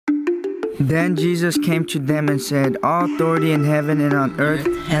Then Jesus came to them and said, "All authority in heaven and on earth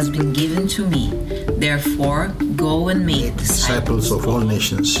has been given to me. Therefore, go and make disciples of all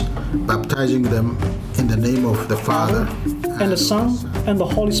nations, baptizing them in the name of the Father, and the Son, and the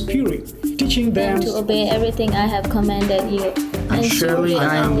Holy Spirit, teaching them to obey everything I have commanded you. And surely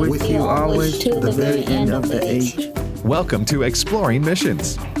I am with you always to the very end of the age." Welcome to Exploring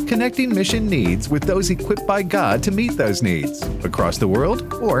Missions, connecting mission needs with those equipped by God to meet those needs, across the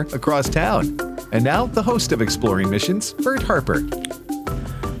world or across town. And now, the host of Exploring Missions, Bert Harper.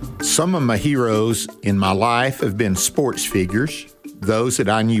 Some of my heroes in my life have been sports figures, those that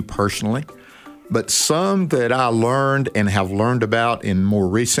I knew personally, but some that I learned and have learned about in more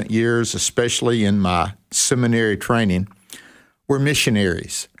recent years, especially in my seminary training, were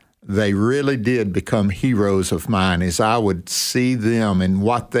missionaries. They really did become heroes of mine as I would see them and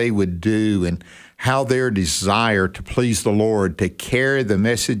what they would do and how their desire to please the Lord, to carry the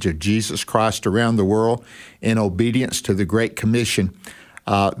message of Jesus Christ around the world in obedience to the Great Commission.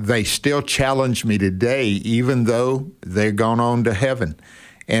 They still challenge me today, even though they're gone on to heaven.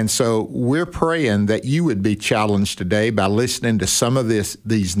 And so we're praying that you would be challenged today by listening to some of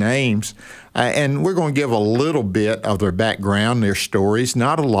these names. And we're going to give a little bit of their background, their stories,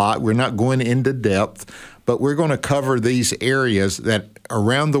 not a lot. We're not going into depth, but we're going to cover these areas that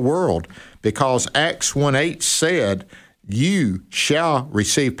around the world, because Acts 1:8 said, "You shall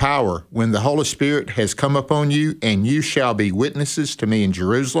receive power when the Holy Spirit has come upon you, and you shall be witnesses to me in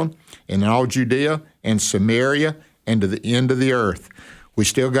Jerusalem, and in all Judea and Samaria, and to the end of the earth." We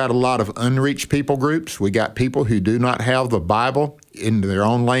still got a lot of unreached people groups. We got people who do not have the Bible in their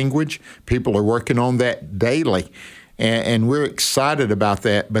own language. People are working on that daily, and we're excited about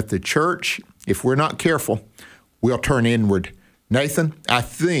that. But the church, if we're not careful, will turn inward. Nathan, I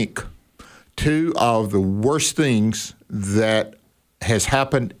think two of the worst things that has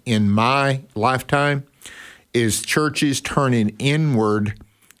happened in my lifetime is churches turning inward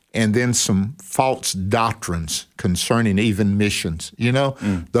and then some false doctrines concerning even missions. You know,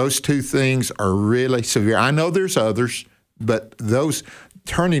 those two things are really severe. I know there's others, but those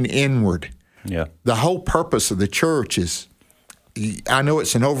turning inward. Yeah. The whole purpose of the church is, I know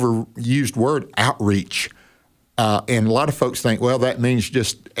it's an overused word, outreach. And a lot of folks think, well, that means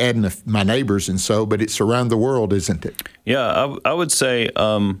just adding my neighbors and so, but it's around the world, isn't it? Yeah, I would say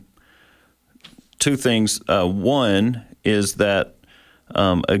two things. One is that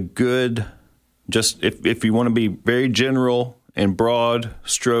a good, just if you want to be very general and broad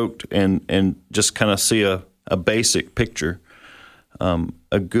stroked and just kind of see a basic picture, you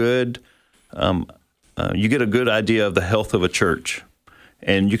get a good idea of the health of a church.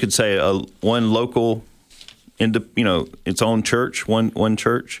 And you could say one local, its own church, one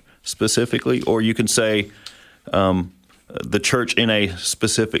church specifically, or you can say the church in a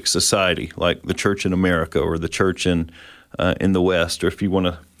specific society, like the church in America or the church in the West, or if you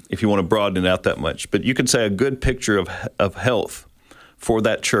want to broaden it out that much. But you could say a good picture of health for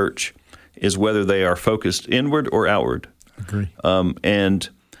that church is whether they are focused inward or outward. Agree. And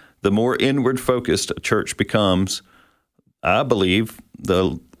the more inward focused a church becomes, I believe,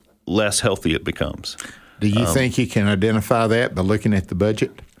 the less healthy it becomes. Do you think you can identify that by looking at the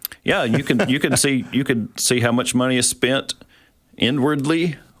budget? Yeah, you can see how much money is spent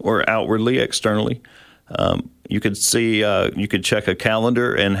inwardly or outwardly, externally. You could see, you could check a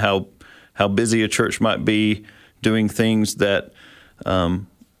calendar and how busy a church might be doing things that,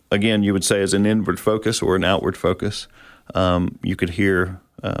 again, you would say is an inward focus or an outward focus. You could hear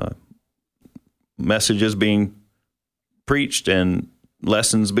messages being preached and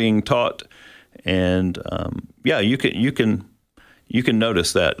lessons being taught, and you can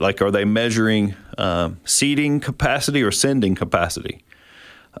notice that. Like, are they measuring seating capacity or sending capacity?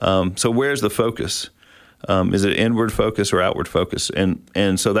 So where's the focus? Is it inward focus or outward focus?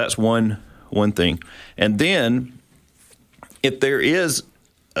 And so that's one thing. And then if there is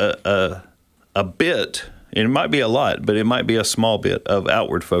a bit, and it might be a lot, but it might be a small bit of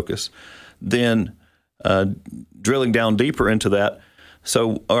outward focus, then drilling down deeper into that.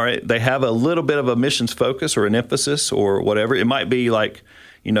 So, all right, they have a little bit of a missions focus or an emphasis or whatever. It might be like,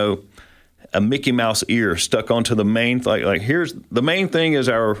 a Mickey Mouse ear stuck onto the main, like here's the main thing is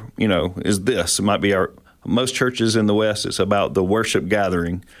is this. It might be most churches in the West, it's about the worship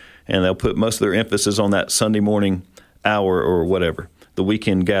gathering, and they'll put most of their emphasis on that Sunday morning hour or whatever, the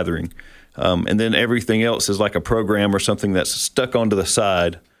weekend gathering. And then everything else is like a program or something that's stuck onto the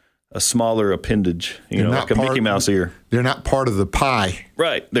side, a smaller appendage, like a Mickey Mouse ear. They're not part of the pie.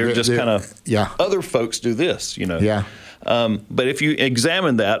 Right. They're just kind of, other folks do this, Yeah. But if you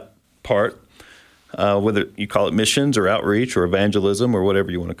examine that part, whether you call it missions or outreach or evangelism or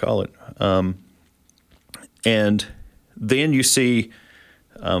whatever you want to call it, And then you see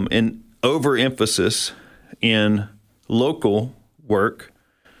an overemphasis in local work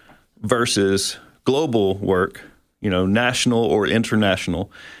versus global work, national or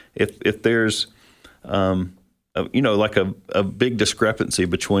international. If there's, like a big discrepancy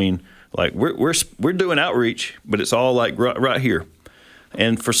between, like, we're doing outreach, but it's all like right here.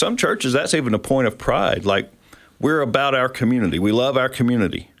 And for some churches, that's even a point of pride. Like, we're about our community. We love our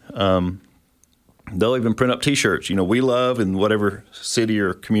community. They'll even print up T-shirts, we love in whatever city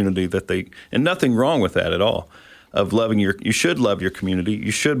or community and nothing wrong with that at all, of loving you should love your community.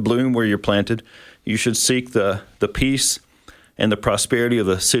 You should bloom where you're planted. You should seek the peace and the prosperity of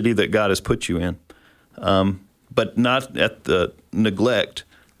the city that God has put you in, but not at the neglect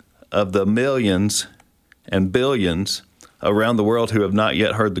of the millions and billions around the world who have not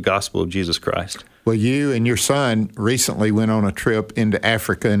yet heard the gospel of Jesus Christ. Well, you and your son recently went on a trip into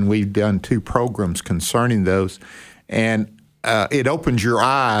Africa, and we've done 2 programs concerning those. And it opens your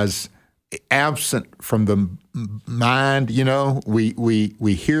eyes, absent from the mind,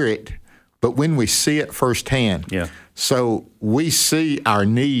 we hear it, but when we see it firsthand. Yeah. So we see our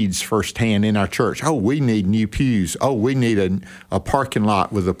needs firsthand in our church. Oh, we need new pews. Oh, we need a parking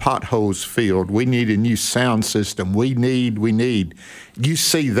lot with the potholes filled. We need a new sound system. We need. You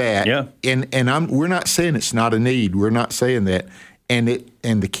see that. Yeah. And we're not saying it's not a need. We're not saying that. And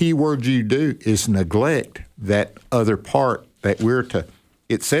the key word you do is neglect that other part that we're to.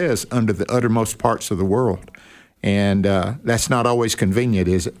 It says under the uttermost parts of the world. And that's not always convenient,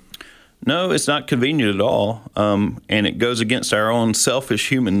 is it? No, it's not convenient at all, and it goes against our own selfish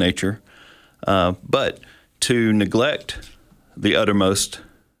human nature. But to neglect the uttermost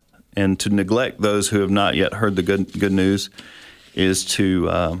and to neglect those who have not yet heard the good news is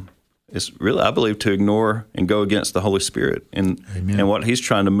really, I believe, to ignore and go against the Holy Spirit and what He's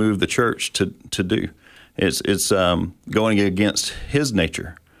trying to move the church to do. It's going against His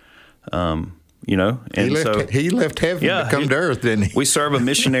nature. And he left heaven to come to earth, didn't he? We serve a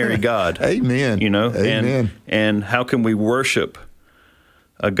missionary God. Amen. Amen. And how can we worship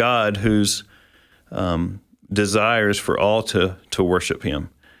a God whose desires for all to worship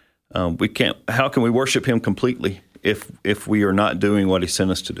Him? We can't. How can we worship Him completely if we are not doing what He sent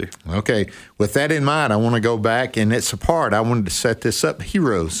us to do? Okay. With that in mind, I want to go back, and it's a part. I wanted to set this up.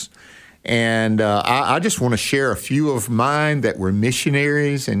 Heroes. And I just want to share a few of mine that were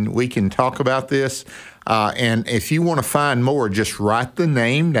missionaries, and we can talk about this. And if you want to find more, just write the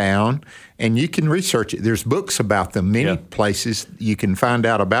name down, and you can research it. There's books about them, many places you can find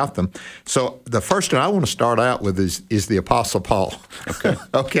out about them. So the first one I want to start out with is the Apostle Paul.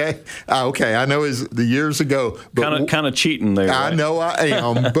 Okay. Okay. I know it's the years ago. Kind of cheating there. I know I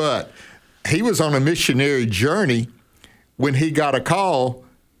am, but he was on a missionary journey when he got a call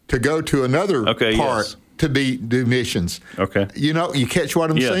to go to another part to do missions. Okay. You catch what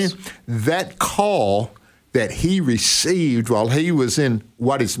I'm saying? That call that he received while he was in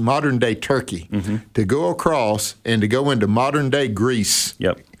what is modern-day Turkey, to go across and to go into modern-day Greece.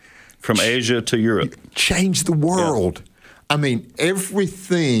 Yep. From Asia to Europe. Changed the world. Yep. I mean,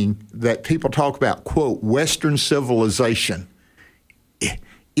 everything that people talk about, quote, Western civilization,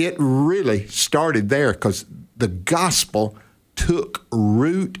 it really started there because the gospel took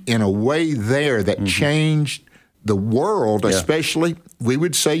root in a way there that changed the world, especially, we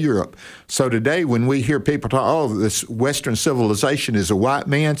would say Europe. So today when we hear people talk, this Western civilization is a white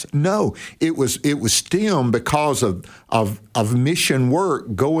man's, no, it was stemmed because of mission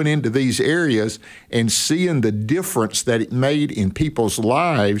work going into these areas and seeing the difference that it made in people's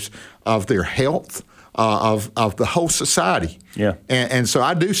lives, of their health, of the whole society. Yeah. And so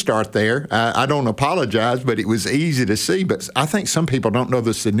I do start there. I don't apologize, but it was easy to see. But I think some people don't know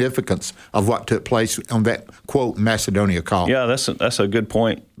the significance of what took place on that, quote, Macedonia call. Yeah, that's a good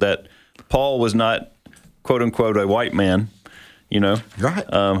point, that Paul was not, quote, unquote, a white man,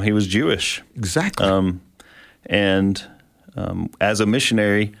 Right. He was Jewish. Exactly. And as a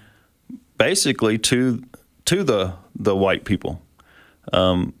missionary, basically to the white people.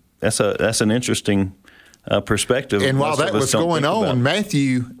 That's an interesting perspective. And while that was going on,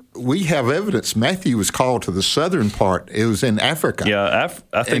 Matthew, we have evidence. Matthew was called to the southern part. It was in Africa. Yeah,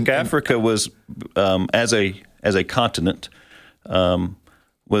 I think Africa was, as a continent,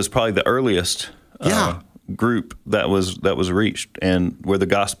 was probably the earliest group that was reached and where the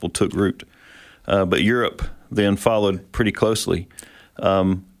gospel took root. But Europe then followed pretty closely.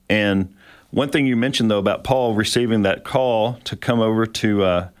 And one thing you mentioned, though, about Paul receiving that call to come over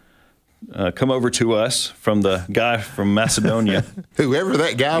to us from the guy from Macedonia. Whoever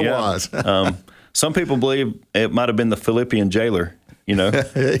that guy was. Some people believe it might have been the Philippian jailer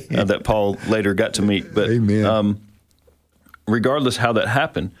that Paul later got to meet. But regardless how that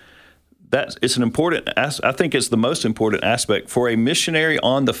happened, it's an important. I think it's the most important aspect for a missionary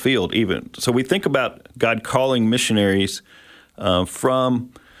on the field. Even so, we think about God calling missionaries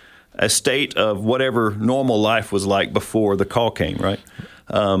from a state of whatever normal life was like before the call came, right?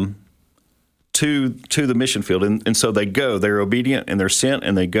 To the mission field, and so they go. They're obedient and they're sent,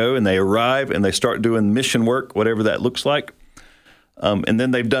 and they go and they arrive and they start doing mission work, whatever that looks like. And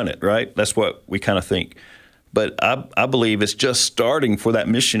then they've done it, right? That's what we kind of think. But I believe it's just starting for that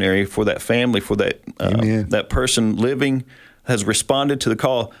missionary, for that family, for that person living, has responded to the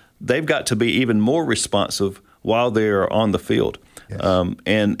call. They've got to be even more responsive while they are on the field. Yes.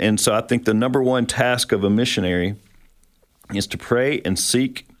 And so I think the number one task of a missionary is to pray and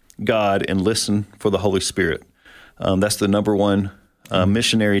seek God and listen for the Holy Spirit. That's the number one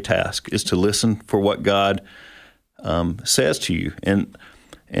missionary task, is to listen for what God says to you. And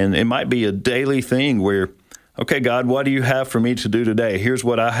it might be a daily thing where, okay, God, what do you have for me to do today? Here's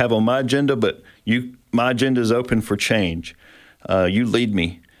what I have on my agenda, but my agenda is open for change. You lead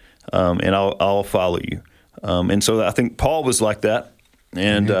me, and I'll follow you. And so I think Paul was like that,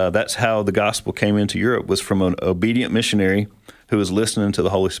 and that's how the gospel came into Europe, was from an obedient missionary who was listening to the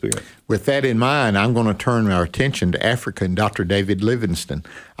Holy Spirit. With that in mind, I'm going to turn our attention to Africa and Dr. David Livingstone.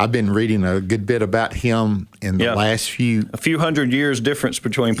 I've been reading a good bit about him in the last few... A few hundred years difference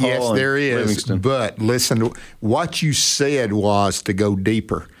between Paul and Livingstone. But listen, what you said was to go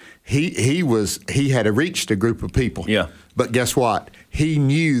deeper. He had reached a group of people. Yeah. But guess what? He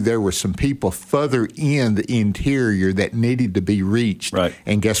knew there were some people further in the interior that needed to be reached. Right.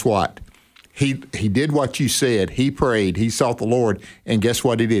 And guess what? He did what you said. He prayed. He sought the Lord. And guess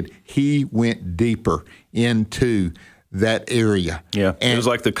what he did? He went deeper into that area. Yeah. And it was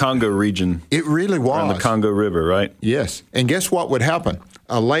like the Congo region. It really was. On the Congo River, right? Yes. And guess what would happen?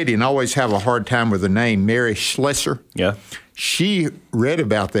 A lady, and I always have a hard time with the name, Mary Schlesser. Yeah. She read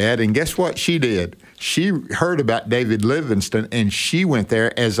about that, and guess what she did? She heard about David Livingstone, and she went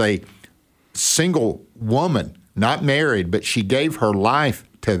there as a single woman, not married, but she gave her life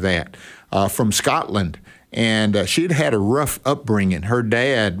to that. From Scotland, and she'd had a rough upbringing. Her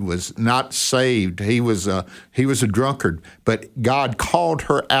dad was not saved. He was a drunkard, but God called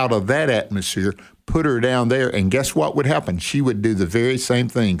her out of that atmosphere, put her down there, and guess what would happen? She would do the very same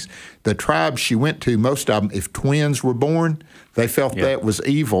things. The tribes she went to, most of them, if twins were born, they felt that was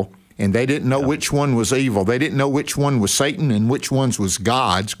evil, and they didn't know which one was evil. They didn't know which one was Satan and which ones was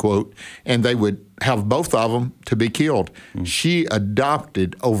God's, quote, and they would have both of them to be killed. She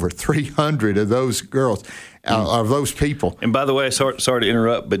adopted over 300 of those girls, of those people. And by the way, sorry to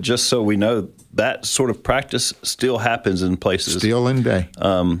interrupt, but just so we know, that sort of practice still happens in places. Still in day.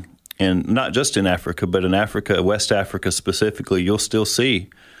 And not just in Africa, but in Africa, West Africa specifically, you'll still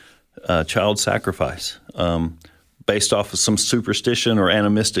see child sacrifice based off of some superstition or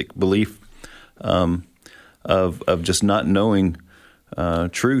animistic belief of just not knowing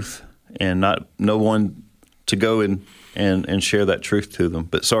truth and no one to go and share that truth to them.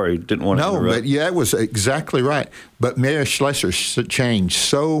 But sorry, didn't want to interrupt. No, but yeah, that was exactly right. But Mary Schlesser changed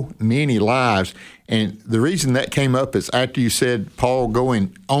so many lives. And the reason that came up is after you said Paul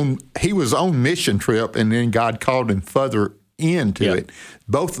he was on mission trip, and then God called him further into it.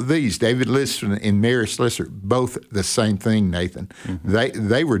 Both of these, David Livingstone and Mary Schlesser, both the same thing, Nathan. Mm-hmm.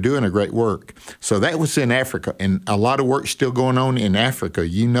 They were doing a great work. So that was in Africa, and a lot of work still going on in Africa.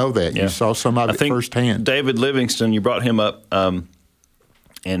 You know that. You saw some of it firsthand. David Livingstone, you brought him up, and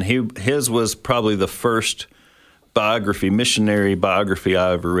his was probably the first missionary biography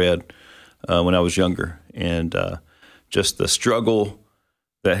I ever read when I was younger, and just the struggle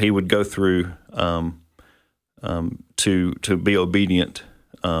that he would go through to be obedient,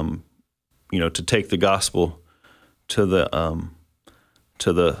 to take the gospel to the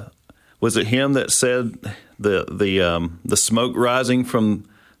was it him that said the smoke rising from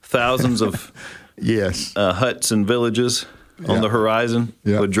thousands of huts and villages on the horizon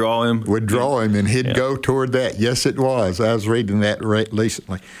would draw him? Would draw him, and he'd go toward that. Yes, it was. I was reading that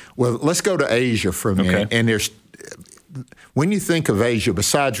recently. Well, let's go to Asia for a minute. Okay. And when you think of Asia,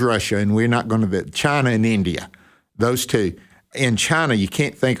 besides Russia, and we're not going to China and India, those two. In China, you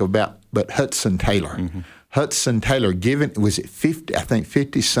can't think about but Hudson Taylor. Mm-hmm. Hudson Taylor,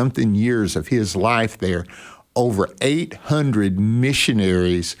 50-something years of his life there, over 800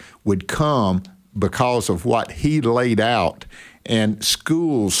 missionaries would come because of what he laid out. And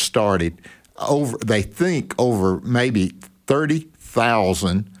schools started over maybe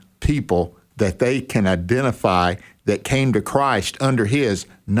 30,000 people that they can identify that came to Christ under his,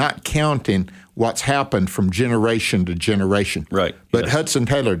 not counting what's happened from generation to generation. Right. But Yes. Hudson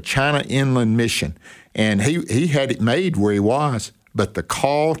Taylor, China Inland Mission, and he had it made where he was, but the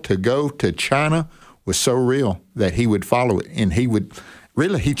call to go to China was so real that he would follow it, and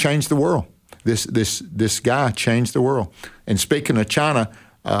he changed the world. This guy changed the world. And speaking of China,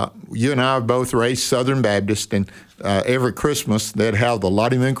 you and I are both raised Southern Baptist, and every Christmas they'd have the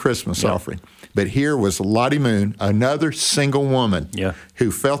Lottie Moon Christmas offering. But here was Lottie Moon, another single woman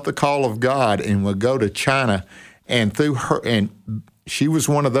who felt the call of God and would go to China, and through her, and she was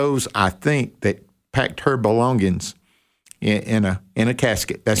one of those, I think, that packed her belongings in a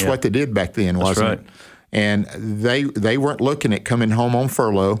casket. That's what they did back then, wasn't it? And they weren't looking at coming home on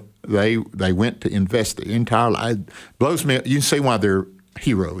furlough. They went to invest the entire life. Blows me. You can see why they're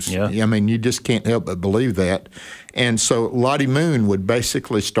heroes. Yeah. I mean, you just can't help but believe that. And so Lottie Moon would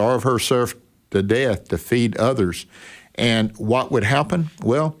basically starve herself to death to feed others. And what would happen?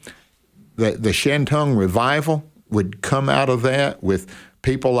 Well, the Shantung revival would come out of that with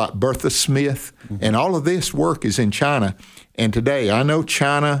people like Bertha Smith, and all of this work is in China. And today, I know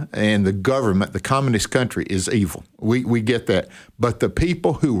China and the government, the communist country, is evil. We get that. But the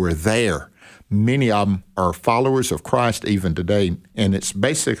people who were there, many of them are followers of Christ even today. And it's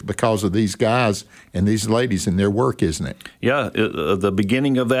basically because of these guys and these ladies and their work, isn't it? Yeah, the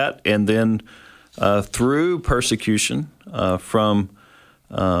beginning of that, and then through persecution from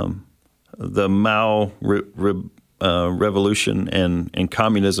the Mao revolution and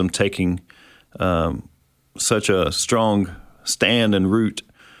communism taking such a strong stand and root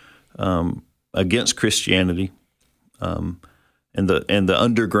against Christianity, and the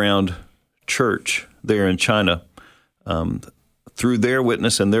underground church there in China, through their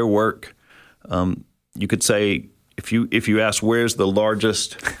witness and their work, you could say, if you ask where's the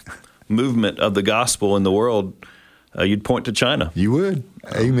largest movement of the gospel in the world, you'd point to China. You would.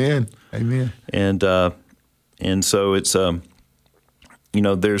 Amen. Amen. And so it's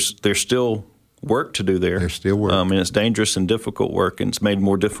there's still work to do there. There's still work. And it's dangerous and difficult work, and it's made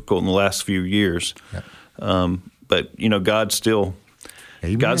more difficult in the last few years. Yep. But God's still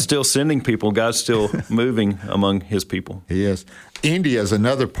sending people. God's still moving among His people. He is. India is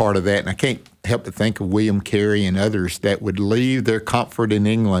another part of that, and I can't help but think of William Carey and others that would leave their comfort in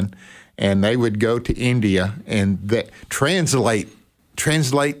England, and they would go to India and translate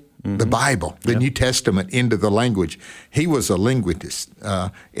the Bible, the New Testament, into the language. He was a linguist,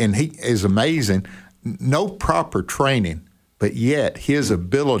 and he is amazing. No proper training, but yet his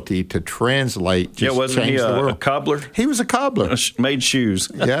ability to translate just wasn't he changed the world. A cobbler? He was a cobbler. Made shoes.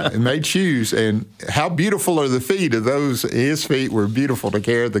 Yeah, made shoes. And how beautiful are the feet of those? His feet were beautiful to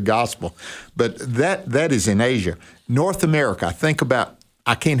carry the gospel. But that is in Asia. North America,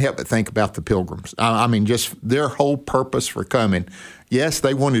 I can't help but think about the Pilgrims. I mean, just their whole purpose for coming. Yes,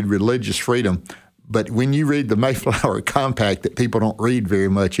 they wanted religious freedom, but when you read the Mayflower Compact that people don't read very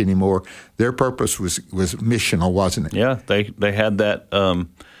much anymore, their purpose was missional, wasn't it? Yeah, they had that.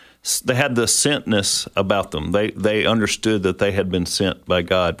 They had the sentness about them. They understood that they had been sent by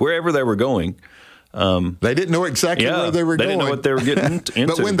God wherever they were going. They didn't know exactly where they were going. They didn't know what they were getting into.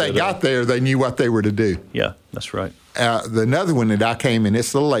 But when they got there, they knew what they were to do. Yeah, that's right. Another one that I came in,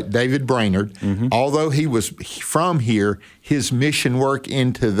 it's a little like David Brainerd. Although he was from here, his mission work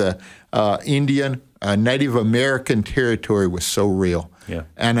into the Indian, Native American territory was so real. Yeah.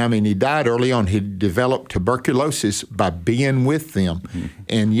 And I mean, he died early on. He developed tuberculosis by being with them.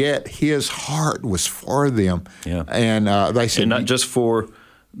 And yet his heart was for them. Yeah. And they said, and not just for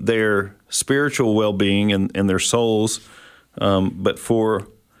their spiritual well-being and their souls, but for,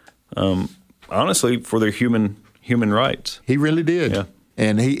 honestly, for their human rights. He really did. Yeah.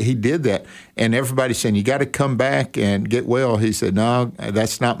 And he did that. And everybody saying, you got to come back and get well. He said, no,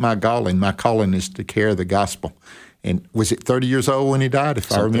 that's not my calling. My calling is to carry the gospel. And was it 30 years old when he died,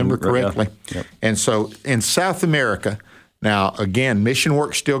 if I remember correctly? Yeah. Yep. And so in South America, now, again, mission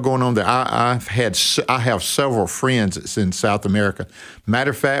work's still going on there. I have several friends that's in South America.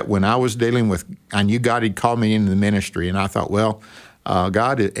 Matter of fact, when I was dealing with, I knew God had called me into the ministry, and I thought, well,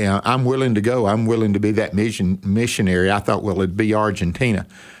 God, I'm willing to go. I'm willing to be that missionary. I thought, well, it'd be Argentina.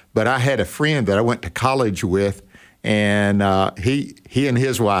 But I had a friend that I went to college with, and he and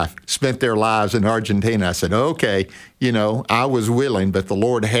his wife spent their lives in Argentina. I said, okay, I was willing, but the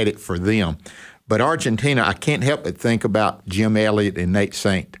Lord had it for them. But Argentina, I can't help but think about Jim Elliot and Nate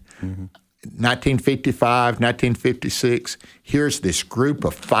Saint. 1955, 1956, here's this group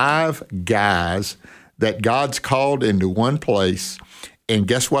of 5 guys that God's called into one place, and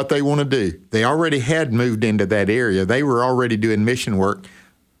guess what they want to do? They already had moved into that area. They were already doing mission work.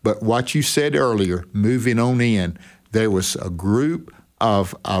 But what you said earlier, moving on in, there was a group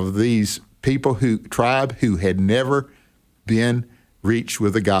of these people tribe who had never been reached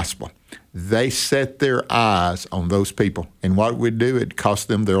with the gospel. They set their eyes on those people, and what it would do, it cost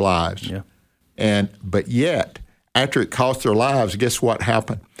them their lives. Yeah. But yet, after it cost their lives, guess what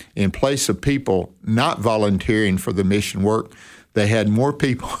happened? In place of people not volunteering for the mission work, they had more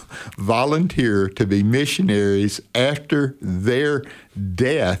people volunteer to be missionaries after their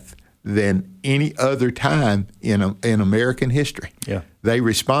death than any other time in American history. Yeah. They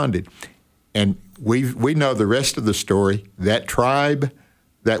responded. And we know the rest of the story. That tribe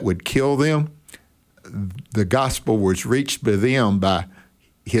that would kill them, the gospel was reached by them by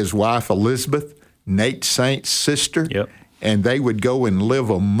his wife Elizabeth, Nate Saint's sister, Yep. and they would go and live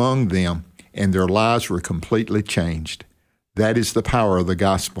among them, and their lives were completely changed. That is the power of the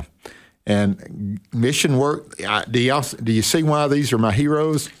gospel. And mission work, do you see why these are my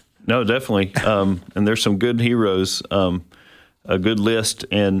heroes? No, definitely. And there's some good heroes, a good list.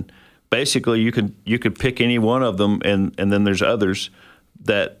 And basically you could pick any one of them, and then there's others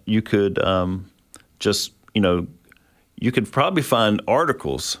that you could you could probably find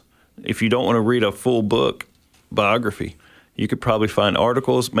articles. If you don't want to read a full book biography, you could probably find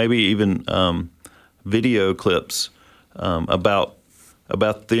articles, maybe even video clips about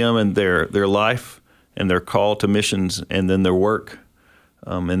them and their life and their call to missions, and then their work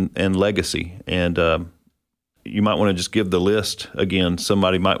and legacy. And you might want to just give the list again.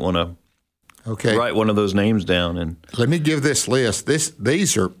 Somebody might want to write one of those names down. And let me give this list.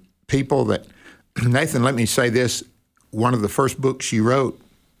 These are people that, Nathan, let me say this. One of the first books you wrote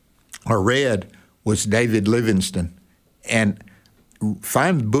or read was David Livingstone. And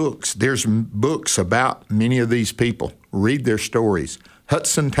find books. There's books about many of these people. Read their stories.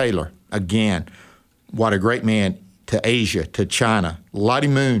 Hudson Taylor, again, what a great man, to Asia, to China. Lottie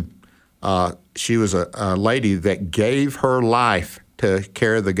Moon, she was a lady that gave her life to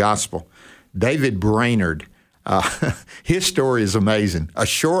carry the gospel. David Brainerd, his story is amazing. A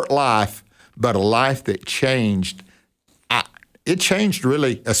short life, but a life that changed. It changed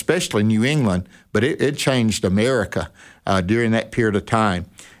really, especially New England, but it changed America during that period of time.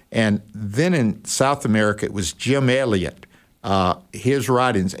 And then in South America, it was Jim Elliot, his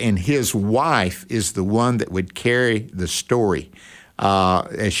writings, and his wife is the one that would carry the story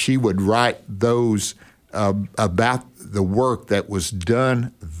as she would write those about the work that was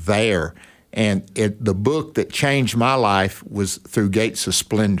done there. And the book that changed my life was Through Gates of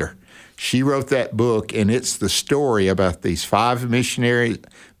Splendor. She wrote that book, and it's the story about these 5 missionary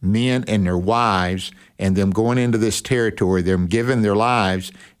men and their wives and them going into this territory, them giving their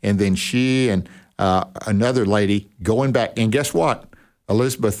lives, and then she and another lady going back. And guess what?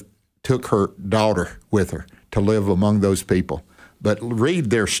 Elizabeth took her daughter with her to live among those people. But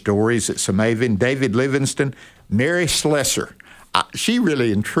read their stories. It's amazing. David Livingstone, Mary Slessor. She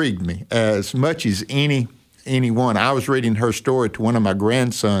really intrigued me as much as anyone. I was reading her story to one of my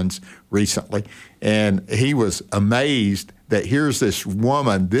grandsons recently, and he was amazed that here's this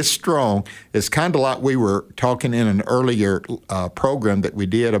woman this strong. It's kind of like we were talking in an earlier program that we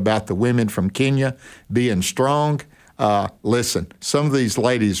did about the women from Kenya being strong. Listen, some of these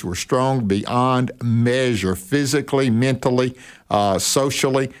ladies were strong beyond measure, physically, mentally,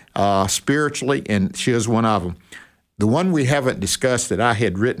 socially, spiritually, and she was one of them. The one we haven't discussed that I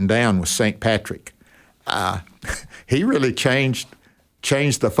had written down was St. Patrick. He really changed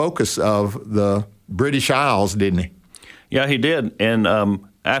the focus of the British Isles, didn't he? Yeah, he did. And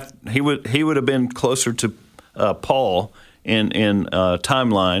he would have been closer to Paul in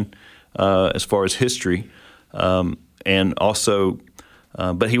timeline as far as history, and also,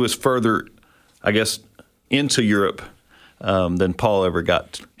 but he was further, I guess, into Europe than Paul ever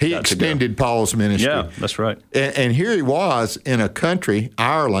got. He extended Paul's ministry. Yeah, that's right. And here he was in a country,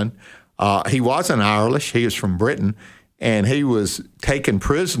 Ireland. He wasn't Irish. He was from Britain, and he was taken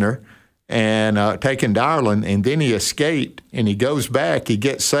prisoner and taken to Ireland, and then he escaped, and he goes back. He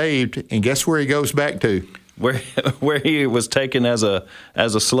gets saved, and guess where he goes back to? Where he was taken as a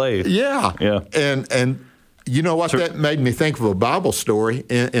slave. Yeah. Yeah. And you know what? That made me think of a Bible story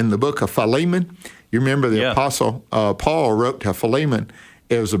in the book of Philemon. You remember the Apostle Paul wrote to Philemon.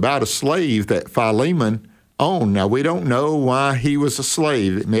 It was about a slave that Philemon owned. Now, we don't know why he was a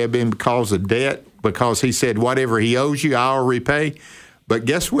slave. It may have been because of debt, because he said, whatever he owes you, I'll repay. But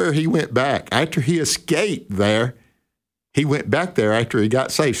guess where he went back? After he escaped there, he went back there after he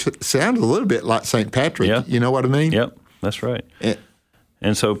got saved. Sounded a little bit like St. Patrick. Yeah. You know what I mean? Yep, that's right.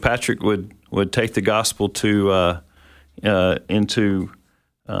 And so Patrick would take the gospel to into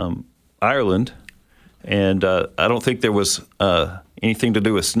Ireland. And I don't think there was anything to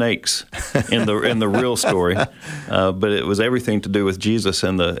do with snakes in the real story, but it was everything to do with Jesus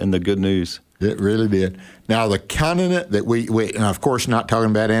and the good news. It really did. Now, the continent that we and of course not talking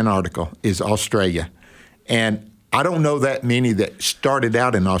about Antarctica, is Australia. And I don't know that many that started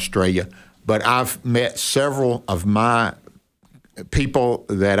out in Australia, but I've met several of my people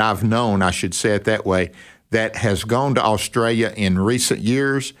that I've known, I should say it that way, that has gone to Australia in recent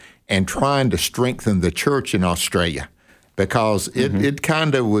years and trying to strengthen the church in Australia, because it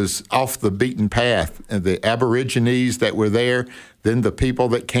kind of was off the beaten path. The Aborigines that were there, then the people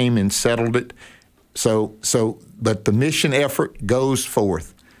that came and settled it. But the mission effort goes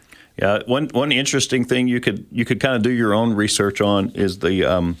forth. Yeah, one interesting thing you could kind of do your own research on is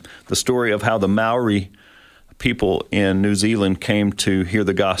the story of how the Maori people in New Zealand came to hear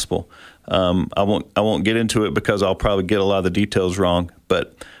the gospel. I won't get into it because I'll probably get a lot of the details wrong.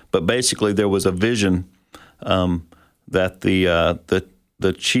 But basically, there was a vision that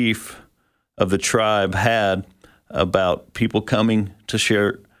the chief of the tribe had about people coming to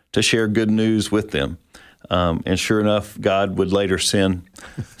share good news with them. And sure enough, God would later send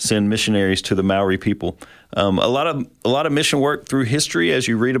missionaries to the Maori people. A lot of mission work through history, as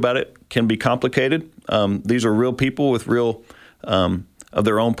you read about it, can be complicated. These are real people with real of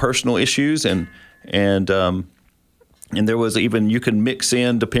their own personal issues, and there was even, you can mix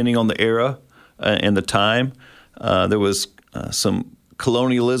in depending on the era and the time. There was some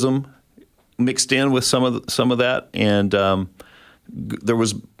colonialism mixed in with some of that, and there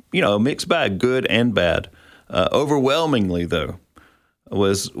was a mixed bag, good and bad. Overwhelmingly, though,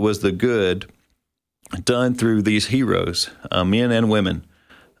 was the good done through these heroes, men and women,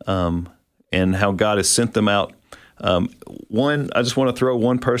 and how God has sent them out. I just want to throw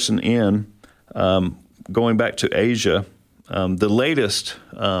one person in, going back to Asia. The latest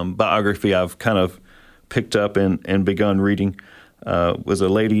biography I've kind of picked up and begun reading was a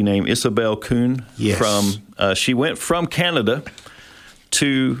lady named Isabel Kuhn. Yes. She went from Canada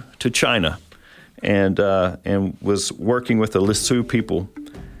to China, and was working with the Lisu people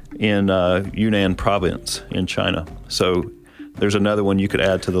in Yunnan province in China. So there's another one you could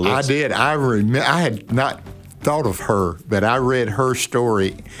add to the list. I did. I had not thought of her, but I read her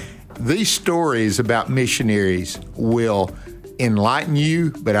story. These stories about missionaries will enlighten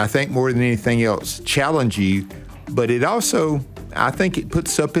you, but I think more than anything else, challenge you. But it also, I think it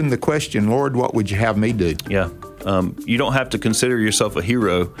puts up in the question, Lord, what would you have me do? Yeah. You don't have to consider yourself a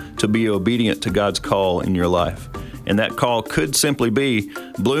hero to be obedient to God's call in your life. And that call could simply be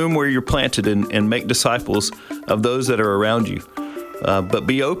bloom where you're planted and make disciples of those that are around you. But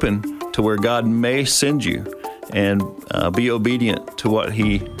be open to where God may send you, and be obedient to what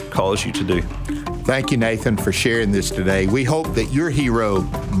He calls you to do. Thank you, Nathan, for sharing this today. We hope that your hero,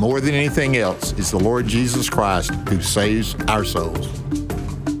 more than anything else, is the Lord Jesus Christ, who saves our souls.